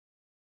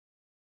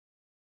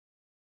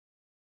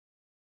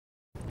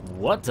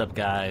What's up,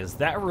 guys?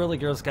 That Really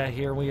Girls Guy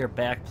here. We are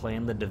back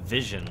playing The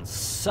Division.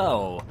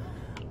 So,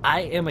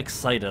 I am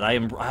excited.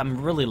 I'm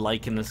really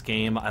liking this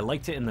game. I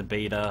liked it in the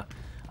beta.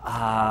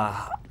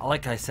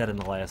 Like I said in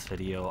the last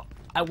video,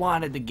 I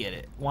wanted to get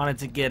it.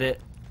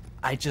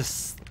 I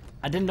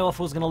didn't know if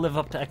it was going to live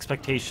up to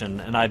expectation,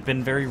 and I've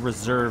been very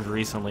reserved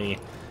recently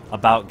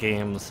about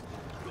games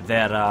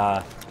that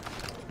are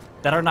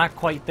not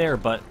quite there.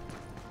 But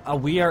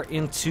we are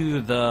into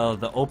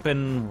the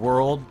open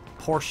world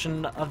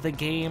portion of the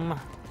game.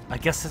 I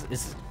guess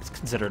it's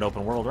considered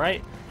open world,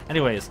 right?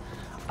 Anyways,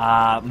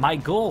 my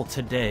goal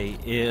today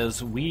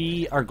is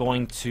we are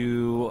going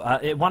to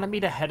it wanted me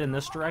to head in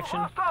this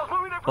direction,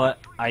 but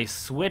I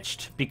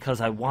switched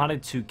because I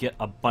wanted to get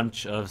a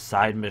bunch of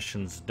side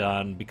missions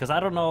done, because I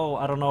don't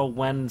know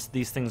when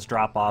these things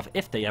drop off,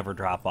 if they ever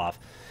drop off,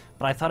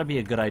 but I thought it'd be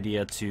a good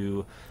idea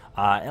to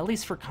at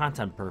least for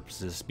content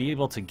purposes be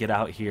able to get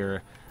out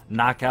here,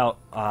 knock out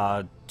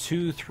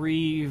 2,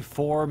 3,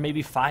 4,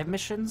 maybe 5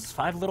 missions,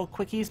 5 little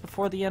quickies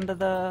before the end of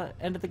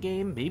the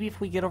game. Maybe if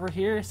we get over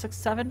here, 6,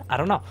 7, I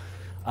don't know.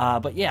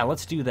 But yeah,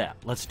 let's do that.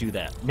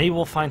 Maybe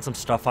we'll find some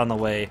stuff on the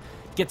way,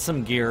 get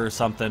some gear or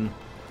something.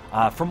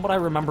 From what I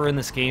remember in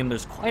this game,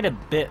 there's quite a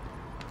bit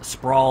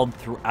sprawled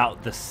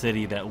throughout the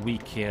city that we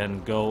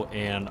can go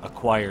and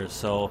acquire,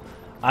 so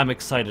I'm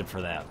excited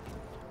for that.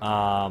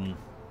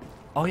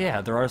 Oh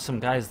yeah, there are some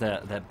guys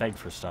that beg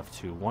for stuff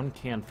too. 1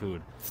 canned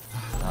food.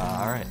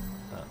 Alright.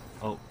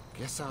 Oh,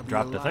 guess I'll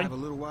dropped be a thing? alive a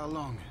little while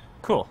longer.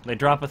 Cool. They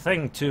drop a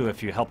thing too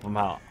if you help them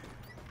out.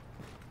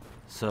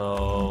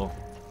 So,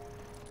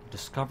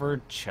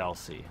 discovered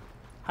Chelsea.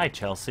 Hi,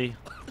 Chelsea.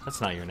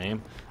 That's not your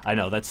name. I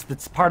know, that's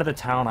part of the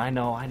town. I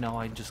know,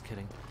 I'm just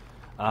kidding.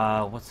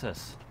 What's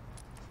this?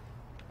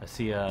 I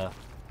see a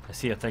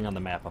thing on the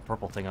map, a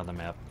purple thing on the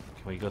map.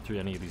 Can we go through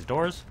any of these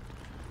doors?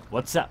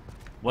 What's up?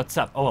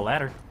 Oh, a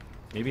ladder.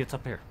 Maybe it's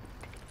up here.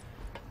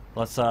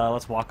 Let's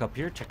walk up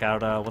here, check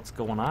out what's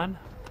going on.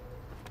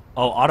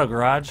 Oh, auto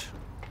garage.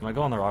 Am I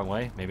going the wrong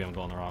way? Maybe I'm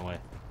going the wrong way.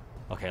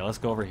 Okay, let's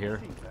go over here.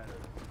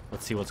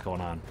 Let's see what's going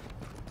on.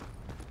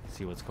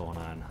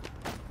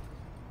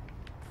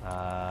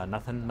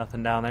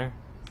 Nothing down there.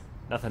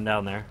 Nothing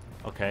down there.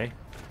 Okay.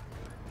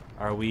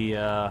 Are we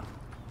how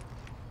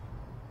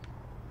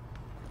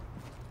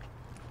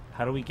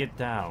do we get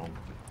down?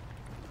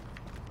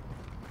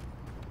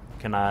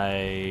 Can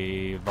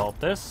I vault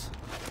this?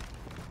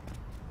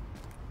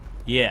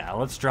 Yeah,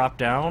 let's drop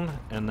down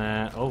and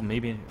then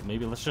maybe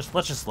let's just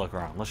look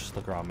around.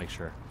 Make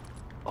sure.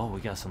 Oh,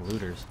 we got some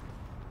looters.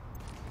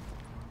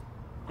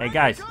 Hey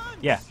guys,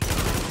 yeah.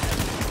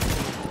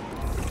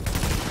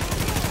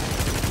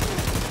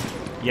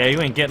 Yeah,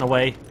 you ain't getting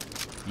away.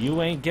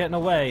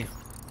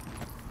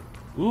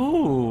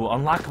 Ooh,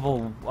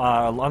 unlockable.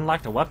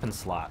 Unlocked a weapon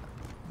slot.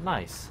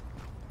 Nice.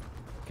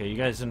 Okay, you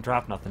guys didn't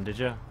drop nothing, did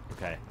you?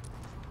 Okay.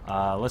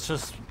 Let's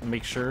just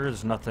make sure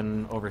there's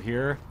nothing over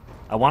here.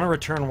 I want to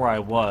return where I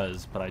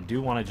was, but I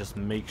do want to just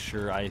make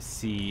sure I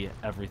see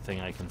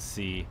everything I can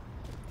see.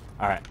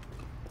 Alright.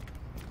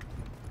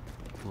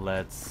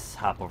 Let's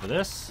hop over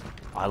this.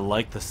 I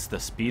like the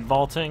speed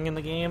vaulting in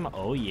the game.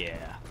 Oh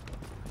yeah.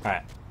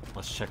 Alright,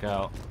 let's check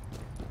out.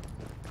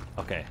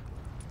 Okay,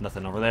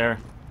 nothing over there.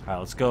 Alright,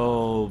 let's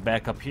go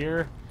back up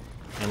here,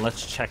 and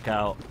let's check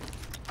out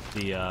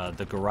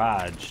the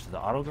garage. The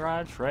auto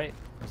garage, right?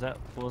 Is that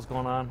what was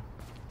going on?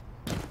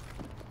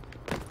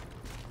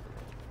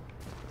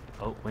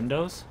 Oh,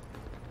 windows?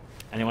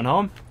 Anyone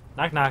home?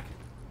 Knock, knock.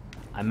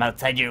 I'm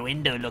outside your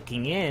window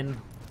looking in.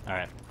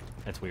 Alright,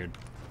 that's weird.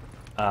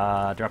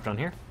 Drop down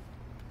here.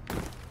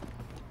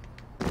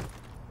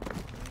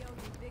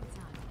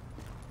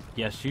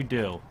 Yes, you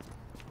do.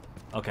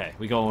 Okay,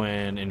 we go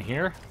in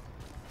here.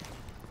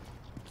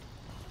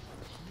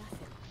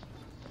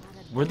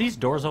 Were these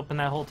doors open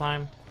that whole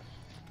time?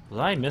 Was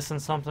I missing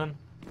something?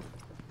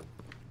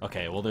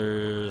 Okay, well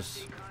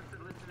there's...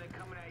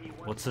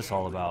 What's this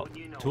all about?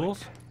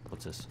 Tools?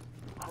 What's this?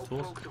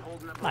 Tools?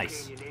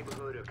 Nice.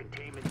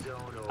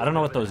 I don't know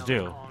what those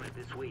do.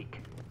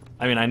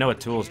 I mean, I know what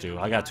tools do.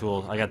 I got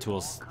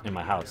tools in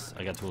my house.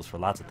 I got tools for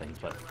lots of things,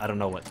 but I don't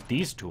know what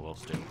these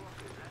tools do.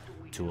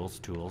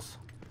 Tools.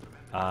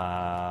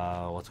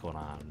 What's going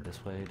on?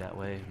 This way, that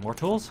way. More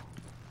tools?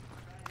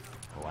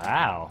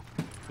 Wow.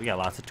 We got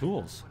lots of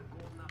tools.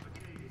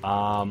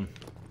 I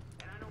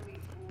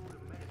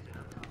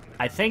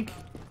think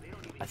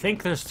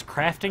there's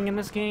crafting in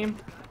this game.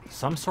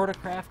 Some sort of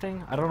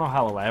crafting. I don't know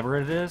how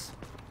elaborate it is.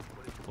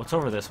 What's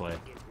over this way?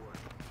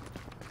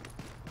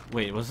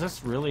 Wait, was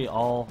this really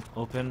all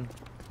open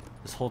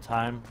this whole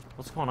time?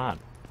 What's going on?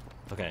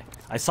 Okay,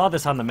 I saw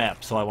this on the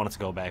map, so I wanted to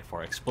go back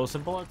for it.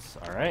 Explosive bullets?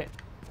 Alright.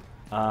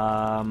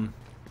 I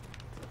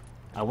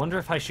wonder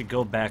if I should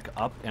go back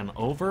up and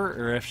over,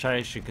 or if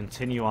I should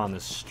continue on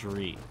the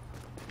street.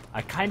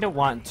 I kind of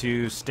want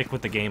to stick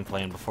with the game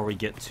plan before we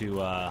get too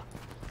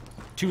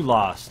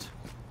lost.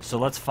 So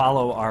let's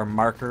follow our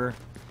marker,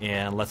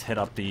 and let's hit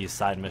up the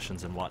side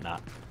missions and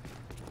whatnot.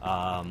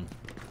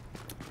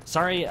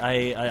 Sorry,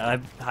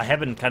 I have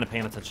been kind of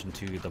paying attention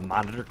to the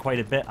monitor quite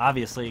a bit.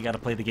 Obviously, you got to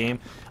play the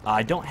game.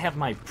 I don't have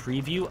my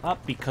preview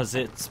up because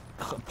it's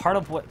part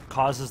of what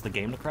causes the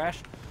game to crash.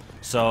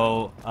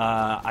 So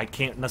I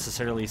can't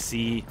necessarily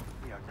see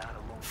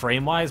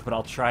frame-wise, but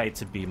I'll try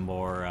to be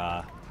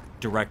more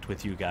direct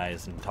with you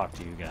guys and talk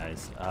to you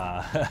guys.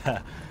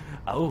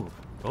 Oh,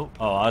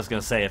 I was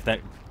gonna say if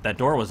that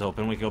door was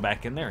open, we could go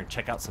back in there and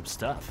check out some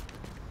stuff.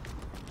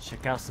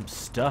 Check out some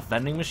stuff.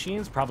 Vending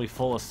machines, probably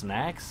full of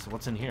snacks.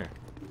 What's in here?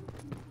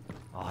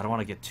 Oh, I don't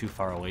want to get too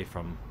far away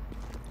from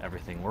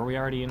everything. Were we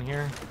already in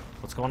here?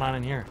 What's going on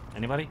in here?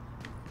 Anybody?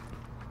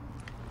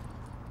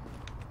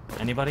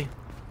 Anybody?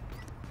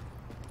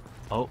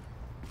 Oh.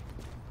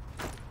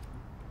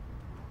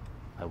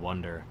 I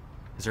wonder.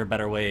 Is there a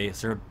better way?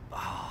 Is there...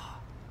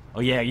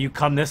 Oh, yeah, you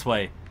come this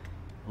way.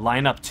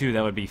 Line up, too.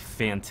 That would be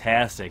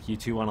fantastic. You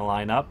two want to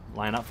line up?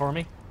 Line up for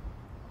me?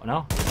 Oh,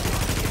 no?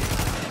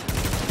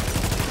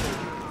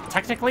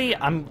 Technically,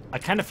 I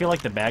kind of feel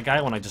like the bad guy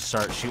when I just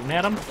start shooting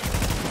at him.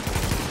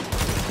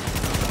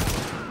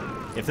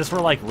 If this were,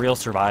 like, real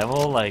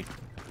survival, like...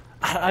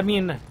 I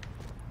mean...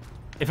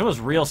 If it was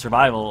real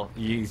survival,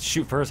 you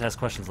shoot first, ask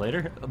questions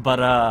later.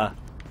 But,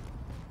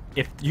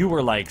 if you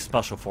were, like,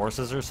 special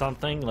forces or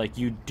something, like,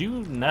 you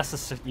do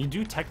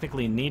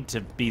technically need to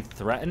be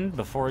threatened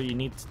before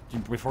you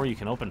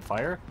can open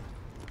fire.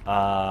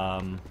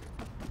 I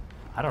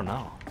don't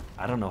know.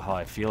 I don't know how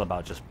I feel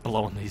about just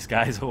blowing these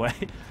guys away.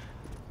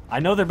 I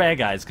know they're bad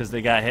guys because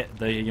they got hit.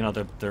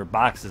 Their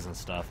boxes and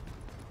stuff,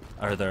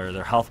 or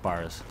their health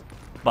bars.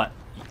 But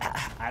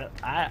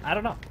I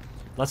don't know.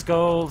 Let's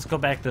go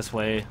back this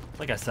way.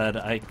 Like I said,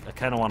 I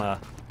kind of want to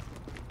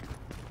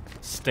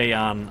stay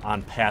on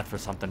path for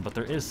something. But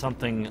there is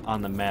something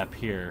on the map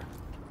here.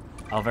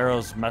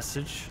 Alvaro's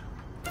message.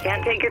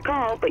 Can't take your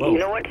call, but you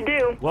know what to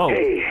do. Whoa.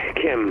 Hey,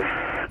 Kim.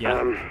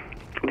 Yeah.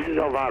 This is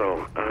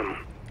Alvaro.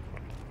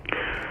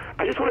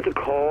 I just wanted to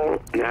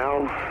call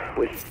now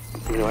with,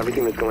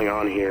 everything that's going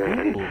on here.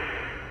 And,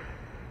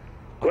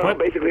 well,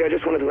 basically, I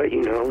just wanted to let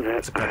you know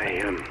that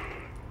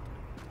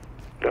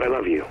that I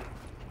love you.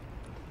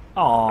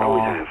 Aww. I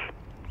always have.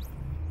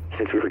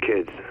 Since we were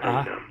kids.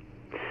 And,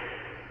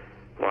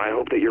 well, I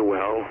hope that you're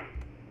well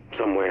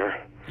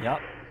somewhere. Yep.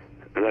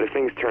 And that if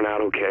things turn out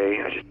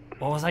okay,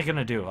 What was I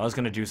gonna do? I was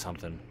gonna do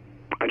something.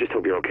 I just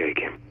hope you're okay,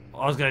 Kim.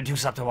 I was gonna do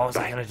something. What was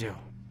I gonna do?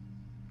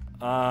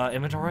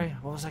 Inventory?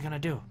 What was I gonna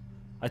do?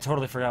 I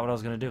totally forgot what I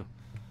was gonna do.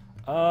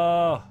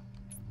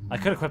 I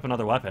could equip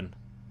another weapon.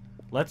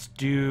 Let's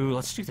do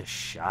the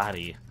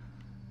shotty.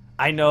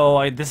 I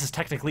know this is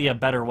technically a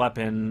better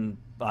weapon,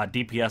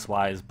 DPS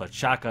wise, but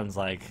shotgun's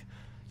like,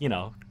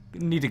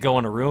 need to go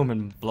in a room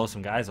and blow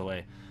some guys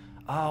away.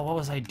 Oh, what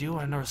was I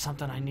doing? There was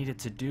something I needed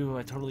to do.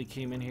 I totally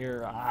came in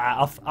here.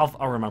 I'll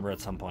remember at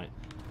some point.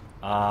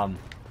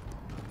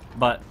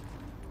 But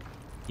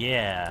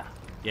yeah,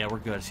 we're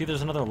good. See,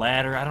 there's another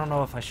ladder. I don't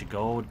know if I should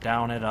go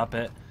down it, up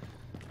it.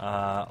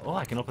 Oh,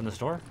 I can open this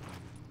door.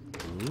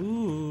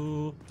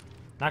 Ooh,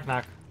 knock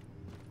knock,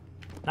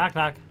 knock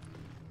knock.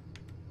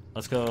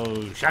 Let's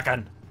go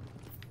shotgun.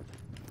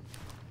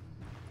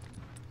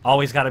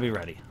 Always got to be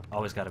ready.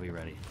 Always got to be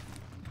ready.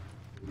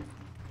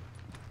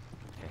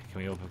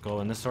 Can we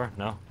go in this door?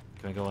 No?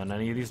 Can we go in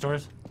any of these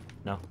doors?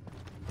 No?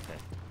 Okay.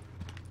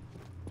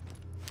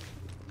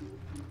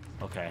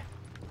 Okay.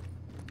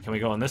 Can we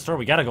go in this door?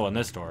 We gotta go in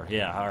this door.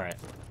 Yeah, alright.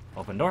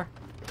 Open door.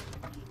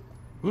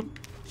 Whoop.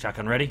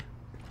 Shotgun ready?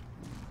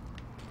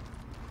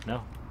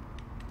 No?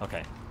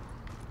 Okay.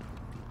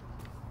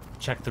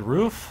 Check the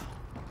roof.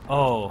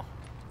 Oh.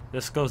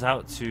 This goes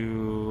out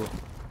to...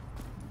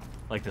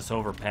 like this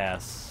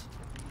overpass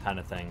kind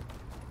of thing.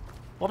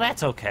 Well,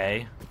 that's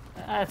okay.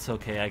 That's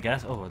okay, I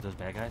guess. Oh, are those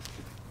bad guys?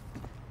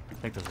 I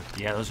think those are...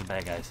 yeah, those are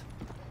bad guys.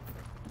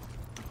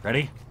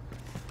 Ready?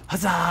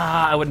 Huzzah!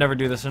 I would never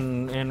do this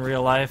in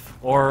real life.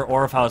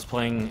 Or if I was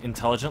playing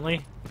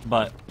intelligently.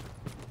 But...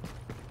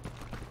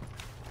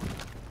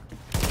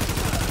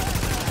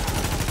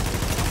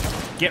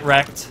 get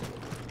wrecked.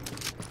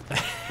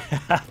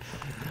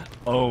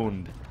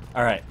 Owned.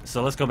 Alright,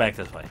 so let's go back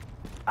this way.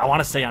 I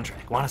want to stay on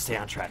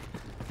track.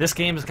 This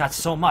game has got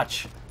so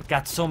much.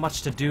 Got so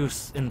much to do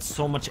and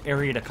so much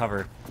area to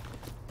cover.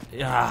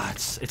 Yeah,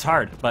 it's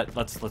hard, but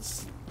let's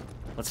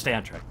stay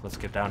on track. Let's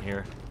get down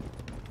here.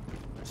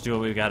 Let's do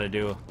what we got to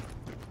do.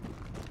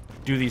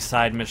 Do these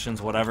side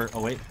missions, whatever.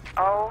 Oh wait.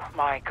 Oh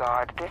my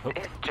God, this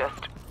is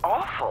just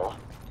awful.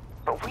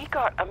 But we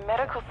got a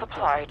medical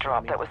supply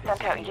drop that was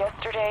sent out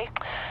yesterday,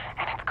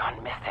 and it's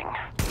gone missing.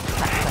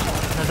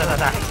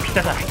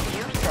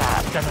 Use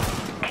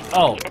that.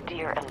 Oh. Can you see a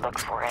deer and look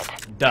for it?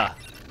 Duh.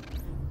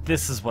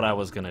 This is what I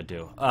was gonna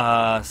do.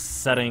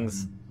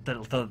 Settings,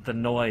 the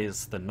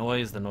noise,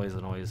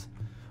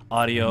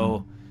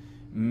 audio,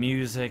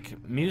 music.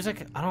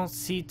 I don't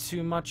see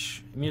too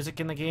much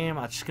music in the game.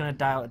 I'm just gonna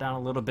dial it down a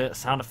little bit.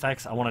 Sound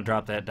effects, I want to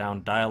drop that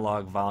down.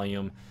 Dialogue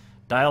volume.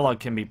 Dialogue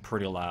can be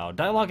pretty loud.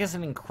 Dialogue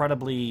isn't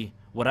incredibly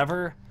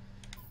whatever,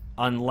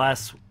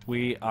 unless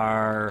we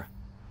are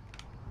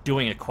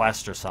doing a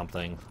quest or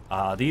something.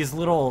 These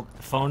little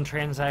phone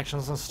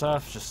transactions and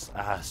stuff, just,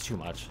 it's too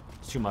much.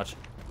 It's too much.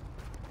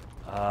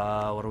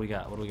 What do we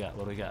got? What do we got?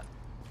 What do we got?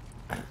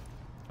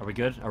 Are we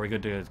good? Are we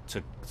good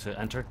to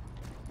enter?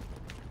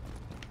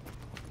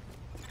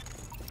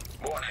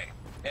 Warning.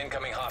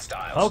 Incoming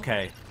hostiles.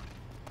 Okay.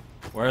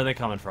 Where are they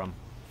coming from?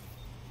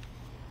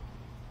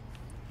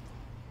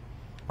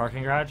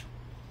 Parking garage?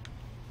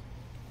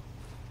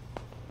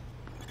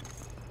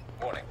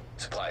 Warning.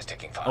 Supplies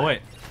taking fire. Oh,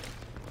 wait.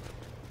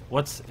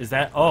 Is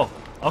that? Oh,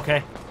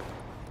 okay.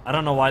 I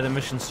don't know why the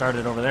mission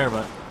started over there,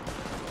 but...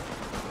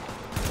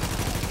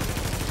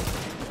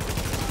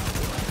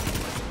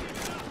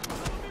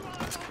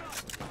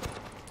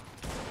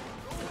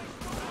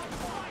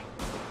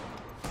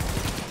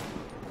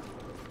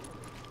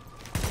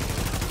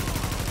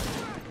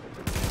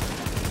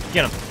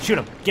 Get him! Shoot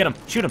him! Get him!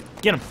 Shoot him!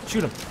 Get him!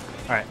 Shoot him!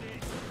 Alright.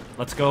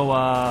 Let's go,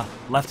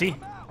 lefty.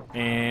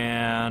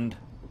 And...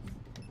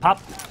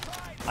 Pop!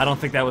 I don't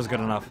think that was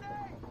good enough.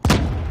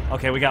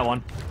 Okay, we got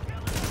one.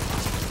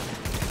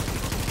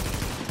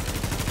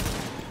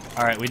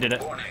 Alright, we did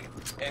it. Warning.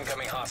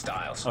 Incoming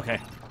hostiles. Okay.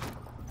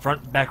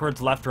 Front,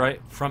 backwards, left,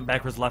 right. Front,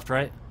 backwards, left,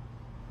 right.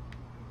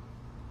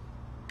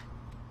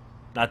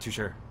 Not too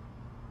sure.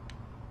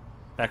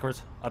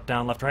 Backwards, up,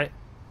 down, left, right.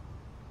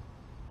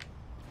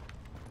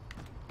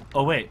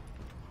 Oh, wait.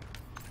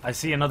 I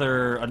see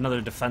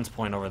another defense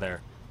point over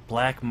there.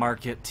 Black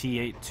Market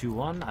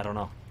T821? I don't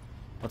know.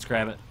 Let's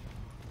grab it.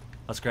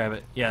 Let's grab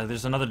it. Yeah,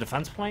 there's another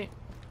defense point?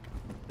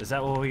 Is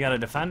that what we gotta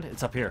defend?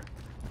 It's up here.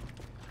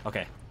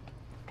 Okay.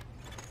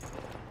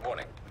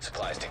 Warning.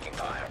 Supplies taking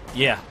fire.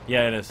 Yeah,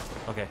 it is.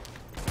 Okay.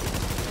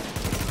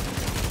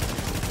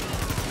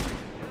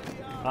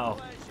 Uh-oh.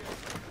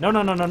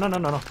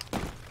 No.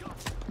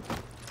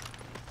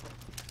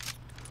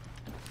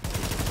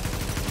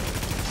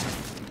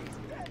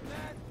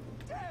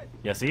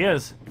 Yes, he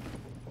is.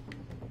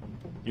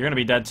 You're gonna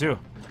be dead, too.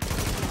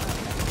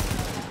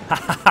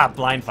 Haha,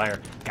 blind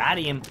fire. Got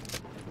him.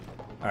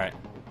 Alright.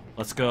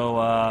 Let's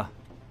go,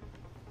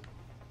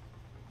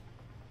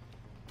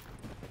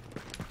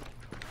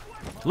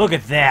 Look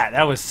at that.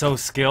 That was so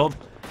skilled.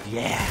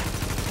 Yeah.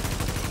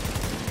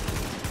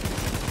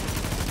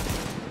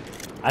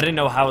 I didn't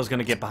know how I was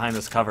gonna get behind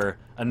this cover,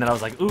 and then I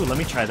was like, ooh, let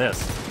me try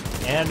this.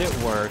 And it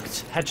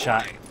worked.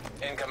 Headshot. Warning.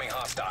 Incoming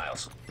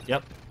hostiles.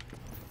 Yep.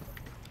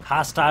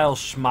 Hostile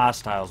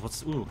schmostiles.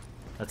 What's... Ooh.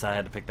 I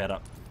had to pick that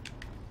up.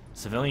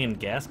 Civilian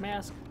gas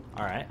mask?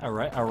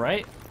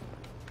 Alright.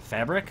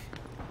 Fabric?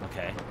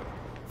 Okay.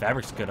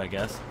 Fabric's good, I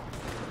guess.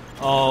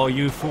 Oh,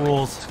 you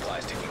fools.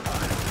 Supplies taking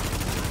fire.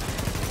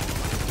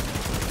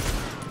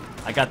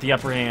 I got the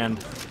upper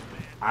hand.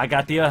 I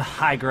got the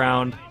high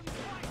ground.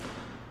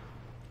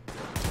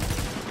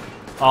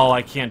 Oh,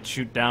 I can't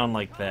shoot down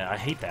like that. I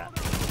hate that.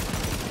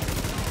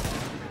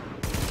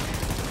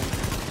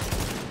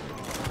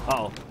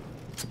 Uh-oh.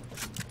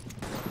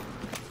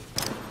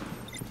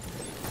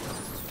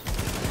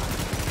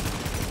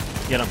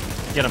 Get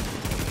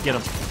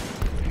him.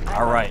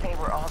 All right. They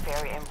were all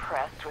very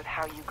impressed with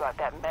how you got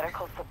that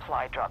medical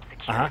supply drop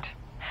secured.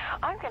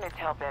 I'm going to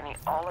tell Benny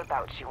all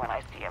about you when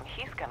I see him.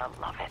 He's going to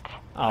love it.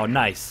 Oh,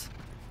 nice.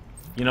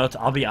 You know,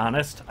 I'll be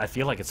honest. I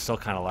feel like it's still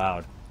kind of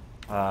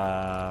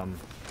loud.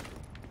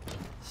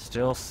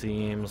 Still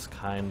seems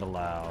kind of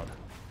loud.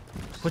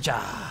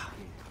 Hooja!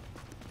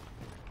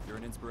 You're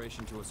an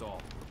inspiration to us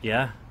all.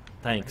 Yeah?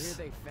 I Thanks.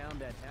 hear they found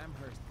that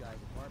Amherst guy's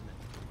apartment.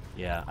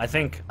 Yeah, I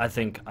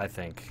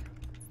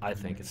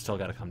think it's still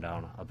got to come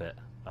down a bit.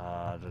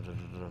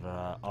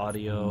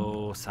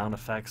 Audio, sound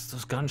effects.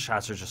 Those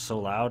gunshots are just so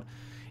loud,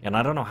 and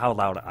I don't know how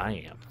loud I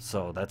am.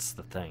 So that's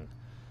the thing.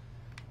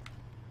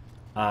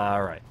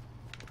 All right.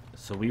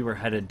 So we were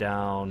headed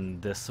down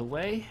this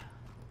way.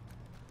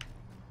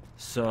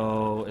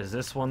 So is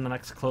this one the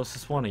next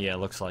closest one? Yeah, it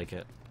looks like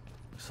it.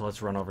 So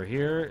let's run over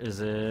here. Is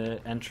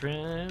it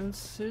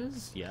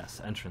entrances?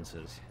 Yes,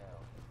 entrances.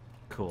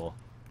 Cool.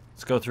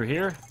 Let's go through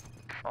here.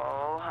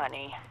 Oh,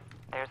 honey.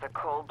 There's a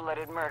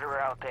cold-blooded murderer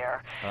out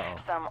there. Uh-oh.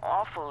 Some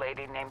awful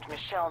lady named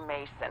Michelle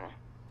Mason.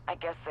 I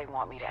guess they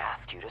want me to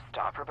ask you to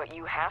stop her, but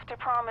you have to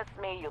promise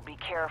me you'll be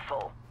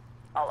careful.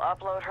 I'll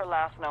upload her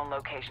last known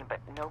location,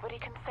 but nobody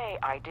can say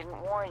I didn't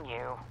warn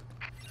you.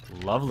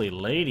 Lovely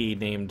lady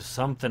named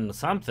something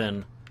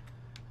something.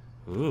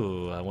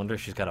 Ooh, I wonder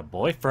if she's got a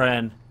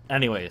boyfriend.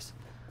 Anyways,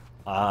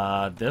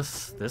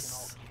 this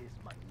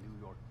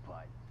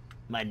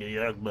my New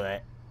York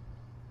butt.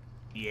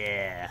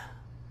 Yeah.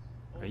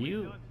 Are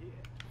you?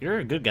 You're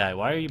a good guy.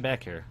 Why are you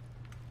back here?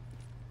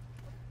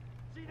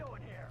 You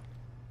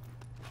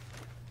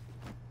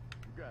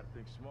gotta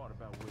think smart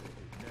about where they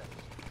hit next.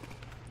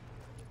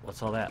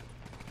 What's all that?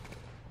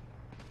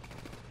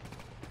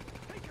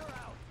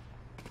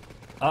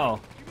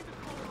 Uh-oh.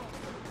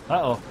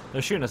 Uh-oh.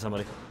 They're shooting at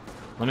somebody.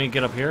 Let me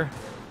get up here.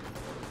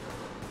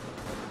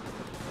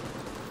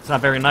 It's not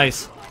very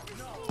nice.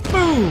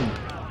 Boom!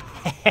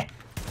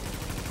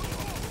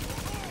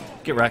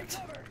 Get wrecked.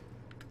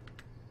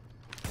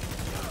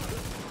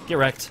 Get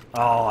wrecked.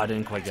 Oh, I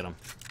didn't quite get him.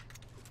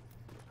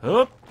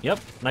 Oop. Yep,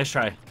 nice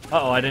try.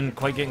 Uh-oh, I didn't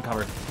quite get in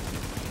cover.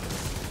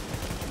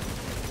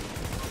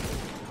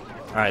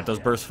 Alright, those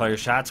burst fire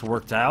shots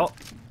worked out.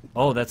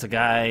 Oh, that's a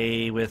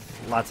guy with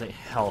lots of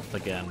health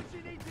again.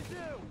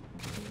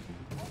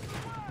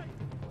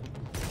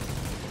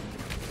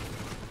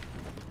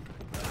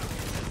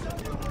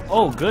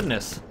 Oh,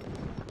 goodness.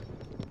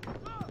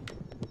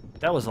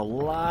 That was a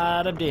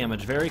lot of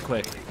damage very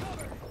quick.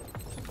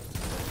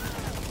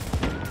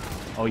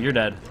 Oh, you're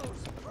dead.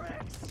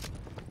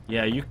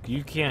 Yeah,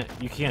 you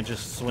can't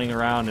just swing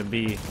around and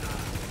be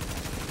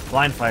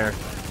blind fire.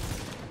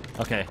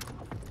 Okay.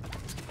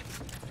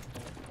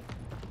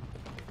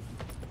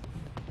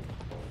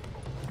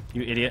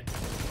 You idiot.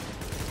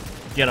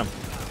 Get him.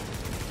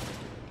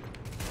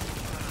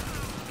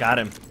 Got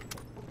him.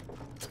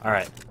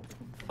 Alright.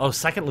 Oh,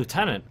 second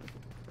lieutenant.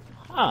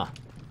 Huh.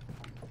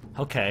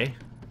 Okay.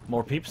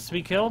 More peeps to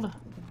be killed?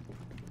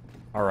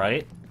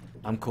 Alright.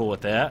 I'm cool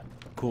with that.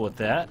 Cool with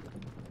that.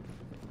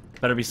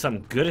 Better be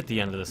something good at the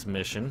end of this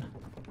mission.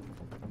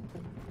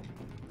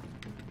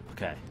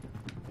 Okay.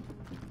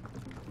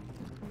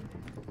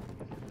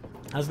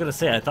 I was gonna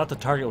say, I thought the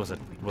target was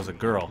a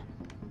girl.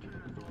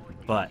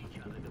 But,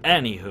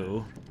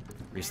 anywho,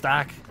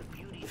 restock.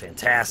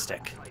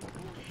 Fantastic.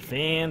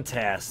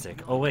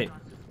 Fantastic. Oh, wait.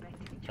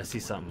 I see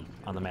something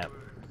on the map.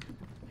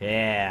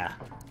 Yeah.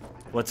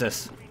 What's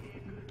this?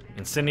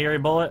 Incendiary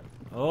bullet?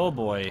 Oh,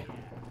 boy.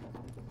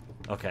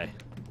 Okay.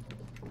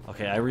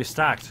 Okay, I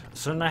restocked.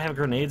 Shouldn't I have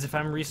grenades if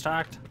I'm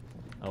restocked?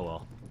 Oh,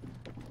 well.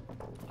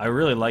 I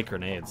really like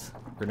grenades.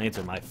 Grenades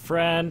are my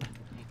friend.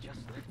 He just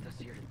left us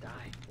here to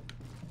die.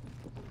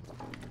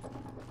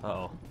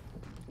 Uh-oh.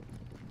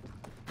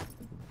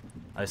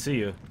 I see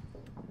you.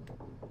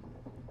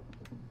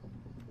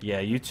 Yeah,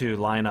 you two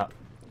line up.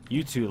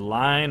 You two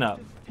line up.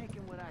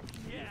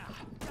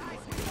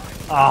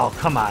 Oh,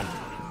 come on.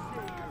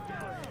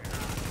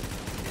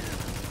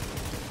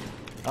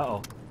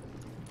 Uh-oh.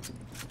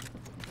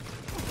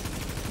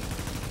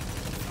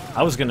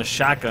 I was gonna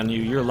shotgun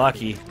you. You're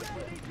lucky.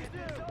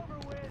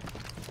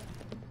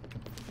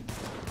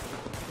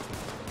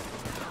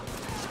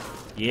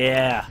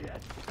 Yeah.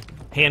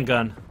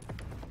 Handgun.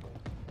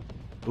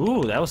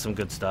 Ooh, that was some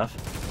good stuff.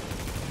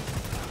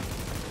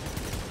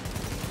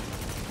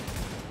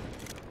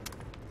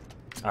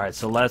 Alright,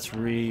 so let's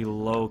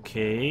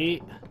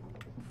relocate.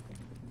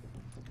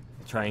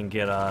 Try and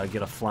get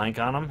a flank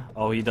on him.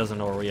 Oh, he doesn't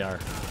know where we are.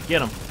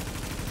 Get him.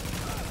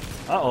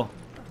 Uh-oh.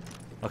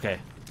 Okay.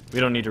 We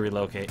don't need to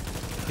relocate.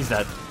 He's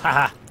dead.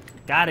 Haha.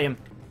 Got him.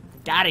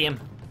 Got him.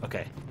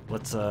 Okay.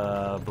 Let's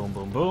boom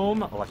boom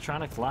boom.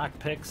 Electronic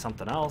lockpick,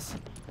 something else.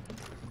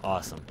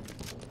 Awesome.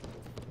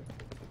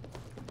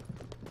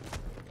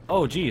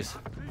 Oh, geez.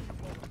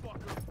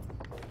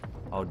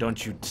 Oh,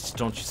 don't you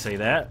say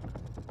that.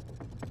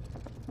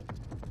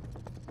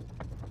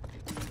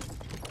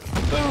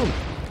 Boom.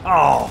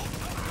 Oh.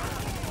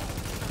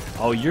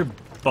 Oh, you're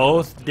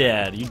both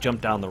dead. You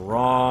jumped down the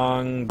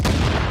wrong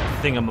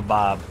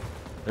thingamabob.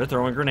 They're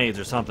throwing grenades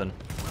or something.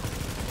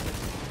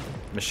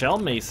 Michelle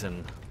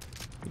Mason.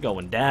 You're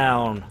going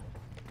down.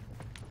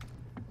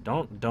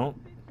 Don't.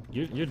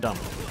 You're dumb.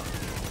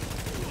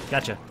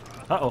 Gotcha.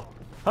 Uh-oh.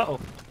 Uh-oh.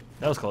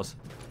 That was close.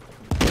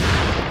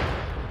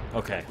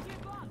 Okay.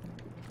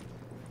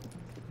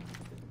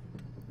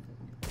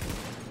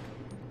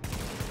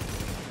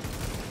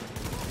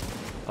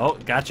 Oh,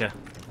 gotcha.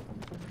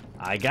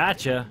 I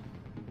gotcha.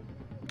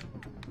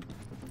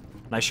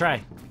 Nice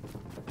try.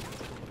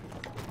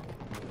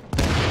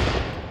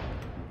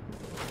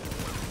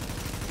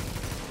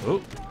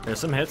 Ooh, there's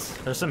some hits.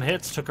 There's some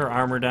hits. Took her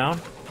armor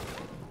down.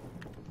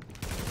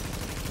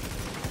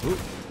 Ooh,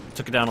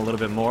 took it down a little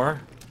bit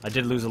more. I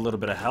did lose a little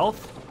bit of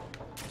health.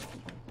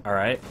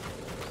 Alright.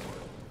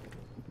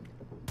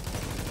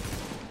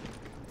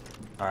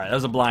 Alright, that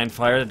was a blind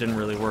fire. That didn't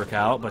really work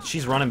out, but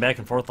she's running back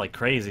and forth like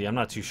crazy. I'm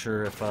not too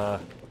sure if, I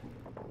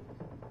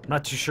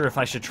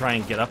should try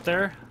and get up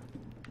there.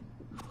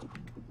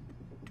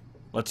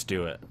 Let's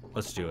do it.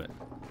 Let's do it.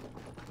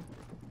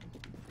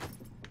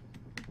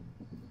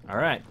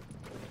 Alright.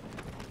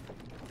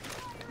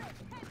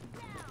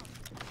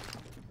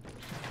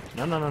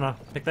 No.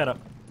 Pick that up.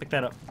 Pick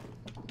that up.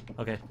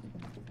 Okay.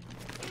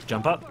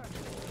 Jump up.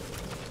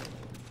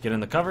 Get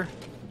in the cover.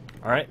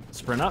 Alright,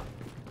 sprint up.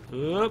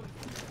 Oop.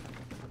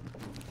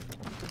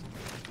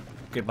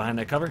 Get behind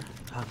that cover.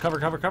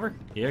 Cover.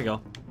 Here you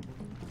go.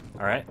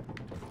 Alright.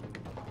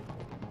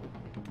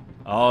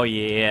 Oh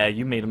yeah,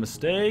 you made a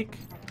mistake.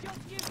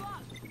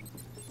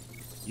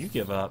 You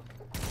give up.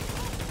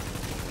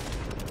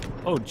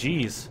 Oh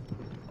jeez.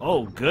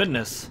 Oh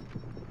goodness.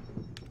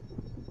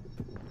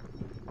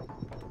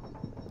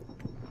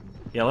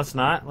 Yeah, let's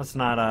not do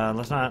that.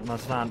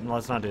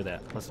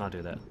 Let's not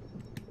do that.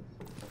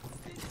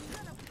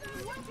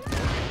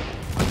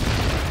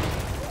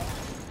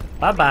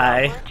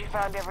 Bye-bye. You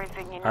found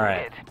everything you needed. All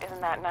right.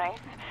 Isn't that nice?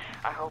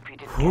 I hope you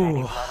didn't get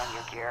any blood on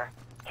your gear.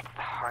 It's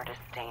the hardest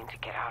stain to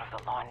get out of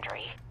the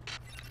laundry.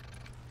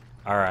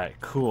 Alright,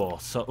 cool.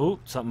 So, ooh,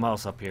 something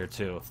else up here,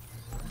 too.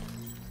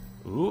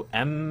 Ooh,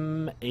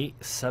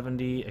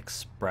 M870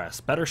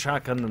 Express. Better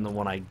shotgun than the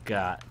one I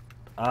got.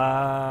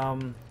 I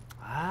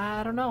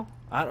don't know.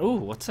 Ooh,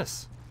 what's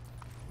this?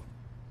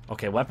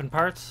 Okay, weapon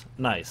parts?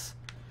 Nice.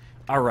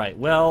 Alright,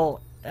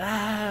 well,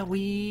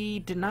 we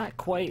did not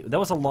quite... That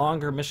was a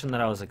longer mission than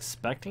I was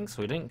expecting,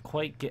 so we didn't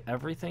quite get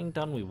everything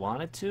done we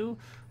wanted to.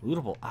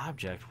 Lootable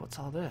object? What's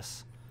all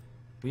this?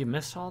 We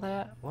missed all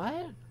that?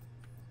 What?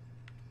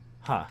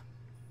 Huh.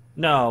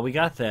 No, we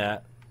got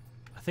that.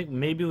 I think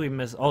maybe we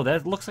missed... Oh,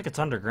 that looks like it's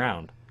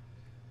underground.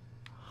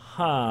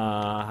 Huh.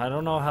 I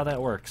don't know how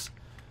that works.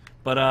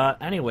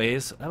 But,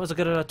 anyways, that was a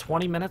good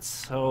 20 minutes,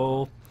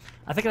 so...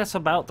 I think that's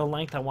about the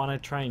length I want to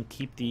try and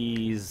keep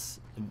these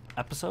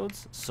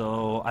episodes.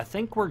 So, I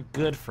think we're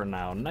good for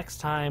now. Next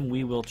time,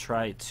 we will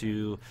try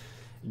to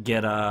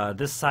get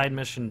this side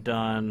mission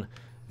done,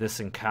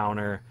 this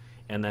encounter,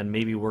 and then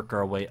maybe work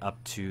our way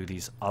up to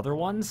these other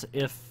ones,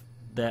 if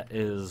that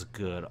is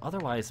good.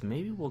 Otherwise,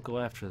 maybe we'll go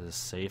after this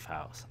safe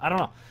house. I don't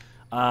know.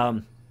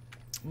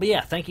 But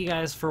yeah, thank you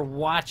guys for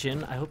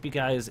watching. I hope you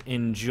guys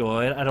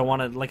enjoyed. I don't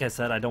want to, like I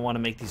said, I don't want to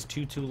make these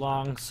too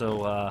long.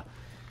 So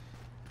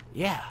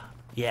yeah.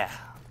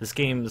 This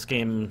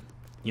game,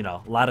 you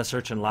know, a lot of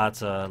searching,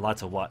 lots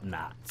of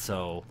whatnot.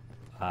 So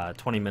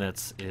 20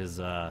 minutes is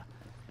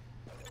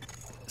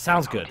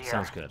sounds good. Dear,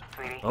 sounds good.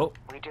 Sweetie, Oh,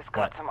 we just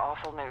got what? some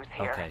awful news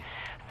here. Okay.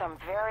 Some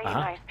very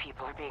nice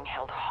people are being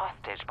held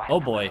hostage by Oh,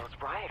 some boy. of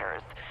those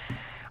rioters.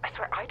 I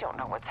swear I don't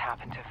know what's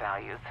happened to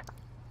values.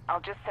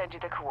 I'll just send you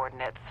the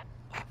coordinates.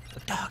 The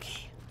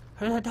doggy.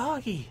 There's a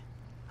doggy.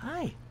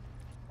 Hi.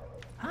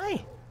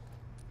 Hi.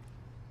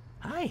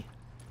 Hi.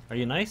 Are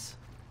you nice?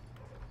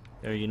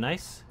 Are you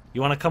nice?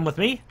 You want to come with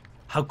me?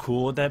 How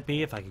cool would that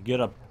be if I could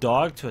get a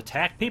dog to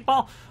attack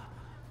people?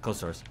 Close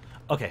doors.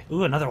 Okay.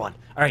 Ooh, another one.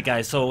 All right,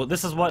 guys. So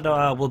this is what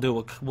we'll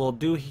do. We'll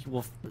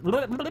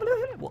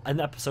end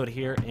the episode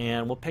here,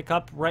 and we'll pick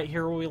up right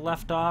here where we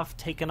left off,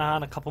 taking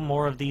on a couple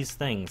more of these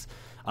things.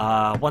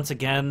 Once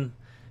again,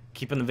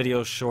 keeping the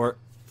video short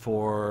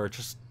for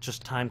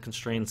just time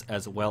constraints,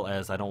 as well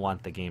as I don't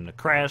want the game to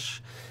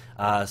crash.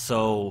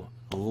 So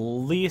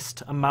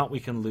least amount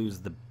we can lose,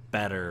 the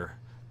better.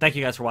 Thank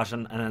you guys for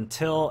watching, and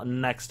until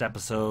next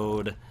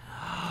episode.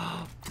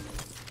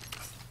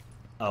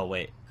 Oh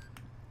wait.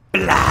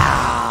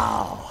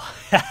 Blow!